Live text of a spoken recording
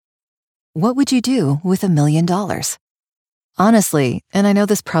What would you do with $1,000,000? Honestly, and I know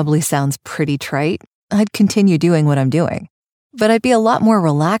this probably sounds pretty trite, I'd continue doing what I'm doing. But I'd be a lot more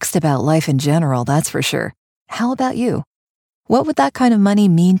relaxed about life in general, that's for sure. How about you? What would that kind of money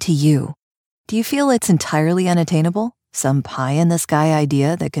mean to you? Do you feel it's entirely unattainable? Some pie-in-the-sky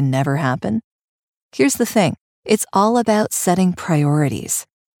idea that can never happen? Here's the thing. It's all about setting priorities.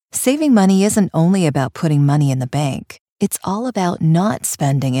 Saving money isn't only about putting money in the bank. It's all about not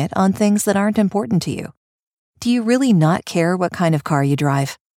spending it on things that aren't important to you. Do you really not care what kind of car you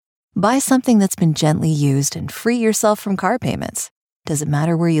drive? Buy something that's been gently used and free yourself from car payments. Does it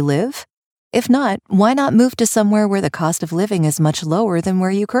matter where you live? If not, why not move to somewhere where the cost of living is much lower than where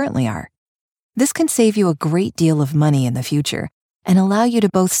you currently are? This can save you a great deal of money in the future and allow you to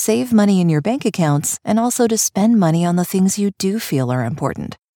both save money in your bank accounts and also to spend money on the things you do feel are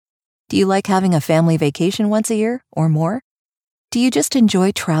important. Do you like having a family vacation once a year or more? Do you just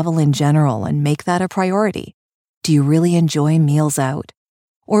enjoy travel in general and make that a priority? Do you really enjoy meals out?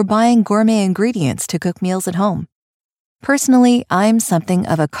 Or buying gourmet ingredients to cook meals at home? Personally, I'm something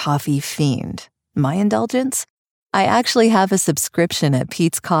of a coffee fiend. My indulgence? I actually have a subscription at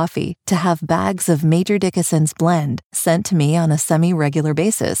Peet's Coffee to have bags of Major Dickinson's blend sent to me on a semi-regular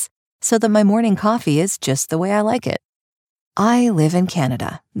basis so that my morning coffee is just the way I like it. I live in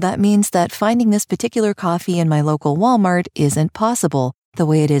Canada. That means that finding this particular coffee in my local Walmart isn't possible the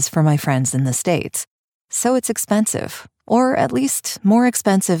way it is for my friends in the States. So it's expensive, or at least more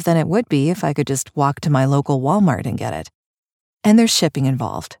expensive than it would be if I could just walk to my local Walmart and get it. And there's shipping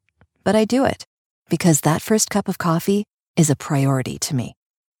involved. But I do it because that first cup of coffee is a priority to me.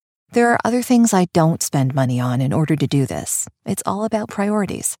 There are other things I don't spend money on in order to do this. It's all about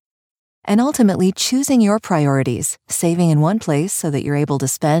priorities. And ultimately, choosing your priorities, saving in one place so that you're able to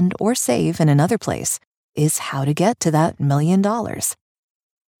spend or save in another place, is how to get to that $1,000,000.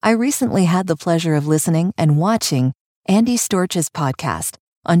 I recently had the pleasure of listening and watching Andy Storch's podcast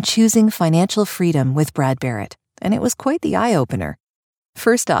on choosing financial freedom with Brad Barrett, and it was quite the eye-opener.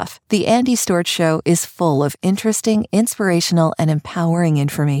 First off, the Andy Storch Show is full of interesting, inspirational, and empowering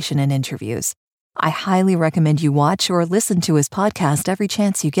information and interviews. I highly recommend you watch or listen to his podcast every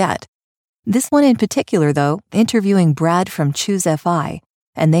chance you get. This one in particular, though, interviewing Brad from Choose FI,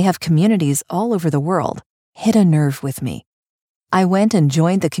 and they have communities all over the world, hit a nerve with me. I went and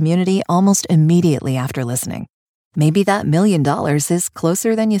joined the community almost immediately after listening. Maybe that $1,000,000 is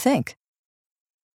closer than you think.